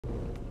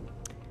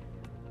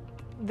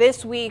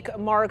This week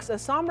marks a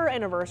somber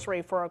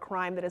anniversary for a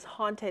crime that has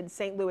haunted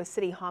St. Louis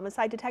City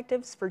homicide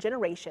detectives for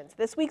generations.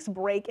 This week's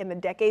break in the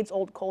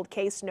decades-old cold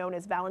case known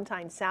as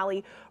Valentine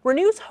Sally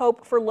renews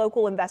hope for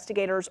local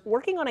investigators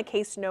working on a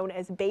case known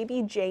as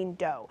Baby Jane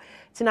Doe.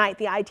 Tonight,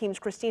 the I-Team's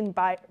Christine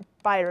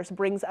Byers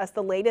brings us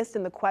the latest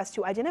in the quest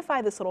to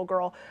identify this little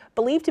girl,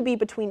 believed to be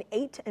between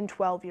 8 and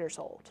 12 years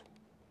old.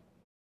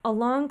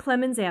 Along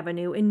Clemens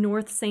Avenue in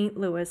North St.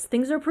 Louis,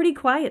 things are pretty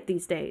quiet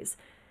these days.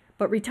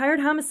 But retired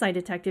homicide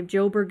detective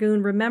Joe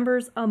Burgoon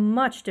remembers a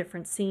much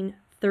different scene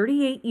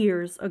 38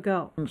 years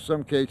ago. In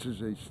some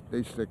cases,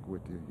 they stick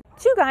with you.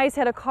 Two guys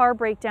had a car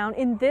breakdown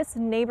in this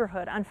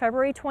neighborhood on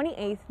February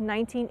 28,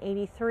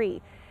 1983.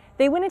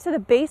 They went into the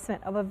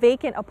basement of a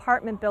vacant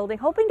apartment building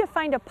hoping to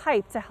find a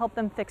pipe to help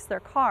them fix their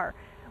car.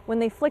 When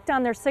they flicked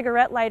on their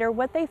cigarette lighter,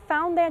 what they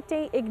found that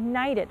day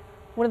ignited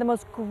one of the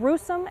most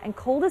gruesome and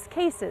coldest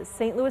cases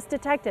St. Louis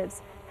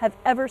detectives have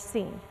ever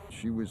seen.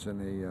 She was in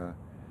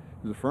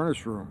the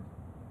furnace room.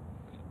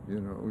 You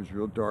know, it was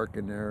real dark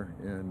in there,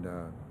 and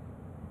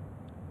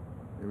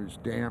it was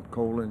damp,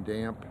 cold and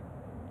damp,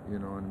 you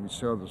know, and we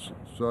saw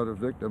the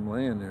victim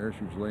laying there.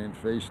 She was laying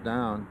face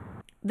down.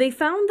 They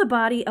found the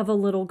body of a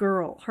little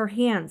girl, her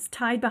hands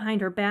tied behind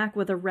her back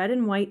with a red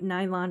and white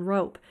nylon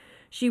rope.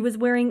 She was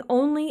wearing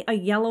only a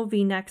yellow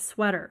V-neck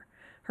sweater.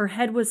 Her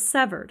head was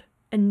severed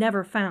and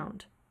never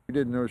found. We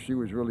didn't know she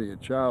was really a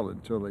child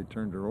until they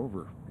turned her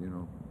over, you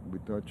know. We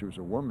thought she was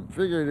a woman.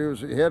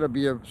 Figured it had to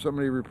be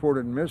somebody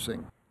reported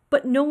missing.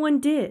 But no one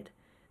did.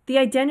 The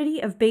identity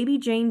of Baby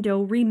Jane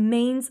Doe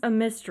remains a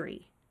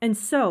mystery, and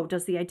so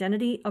does the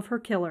identity of her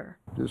killer.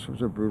 This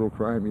was a brutal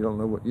crime. You don't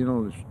know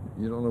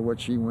what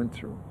she went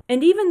through.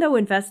 And even though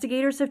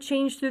investigators have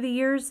changed through the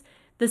years,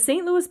 the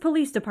St. Louis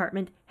Police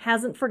Department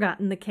hasn't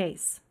forgotten the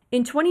case.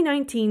 In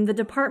 2019, the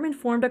department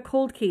formed a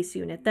cold case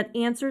unit that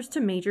answers to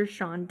Major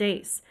Sean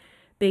Dace.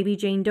 Baby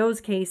Jane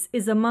Doe's case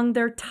is among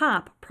their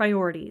top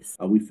priorities.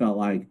 We felt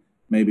like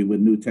maybe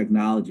with new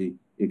technology,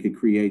 it could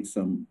create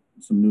some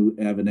new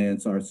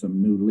evidence or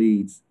some new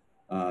leads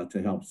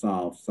to help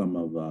solve some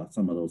of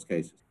those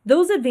cases.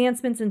 Those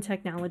advancements in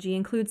technology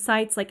include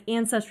sites like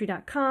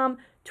Ancestry.com,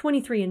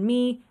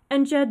 23andMe,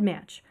 and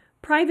GEDmatch,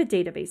 private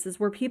databases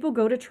where people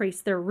go to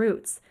trace their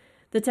roots.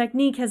 The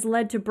technique has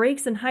led to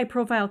breaks in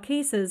high-profile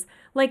cases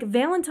like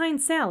Valentine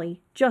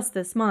Sally just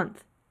this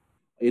month.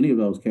 Any of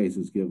those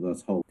cases give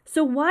us hope.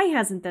 So why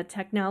hasn't that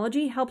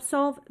technology helped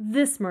solve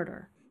this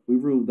murder? We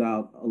ruled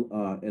out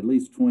at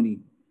least 20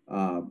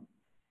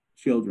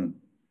 children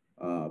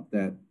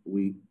that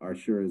we are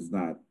sure is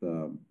not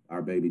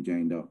our Baby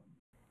Jane Doe.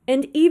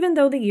 And even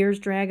though the years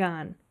drag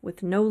on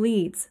with no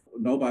leads,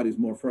 nobody's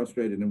more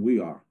frustrated than we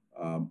are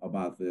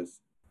about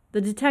this.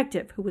 The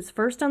detective who was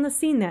first on the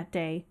scene that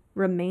day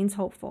remains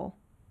hopeful.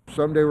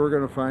 Someday we're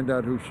going to find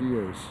out who she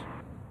is.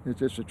 It's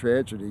just a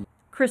tragedy.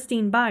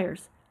 Christine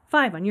Byers,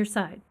 5 on your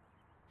side.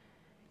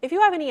 If you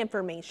have any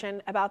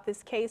information about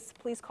this case,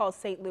 please call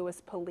St.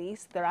 Louis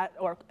Police.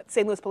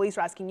 St. Louis Police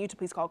are asking you to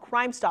please call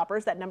Crime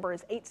Stoppers. That number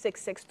is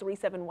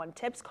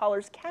 866-371-TIPS.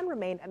 Callers can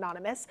remain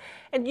anonymous.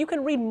 And you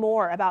can read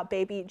more about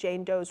Baby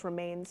Jane Doe's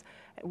remains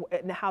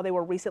and how they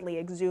were recently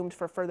exhumed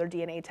for further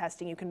DNA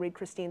testing. You can read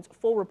Christine's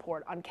full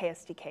report on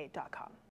KSDK.com.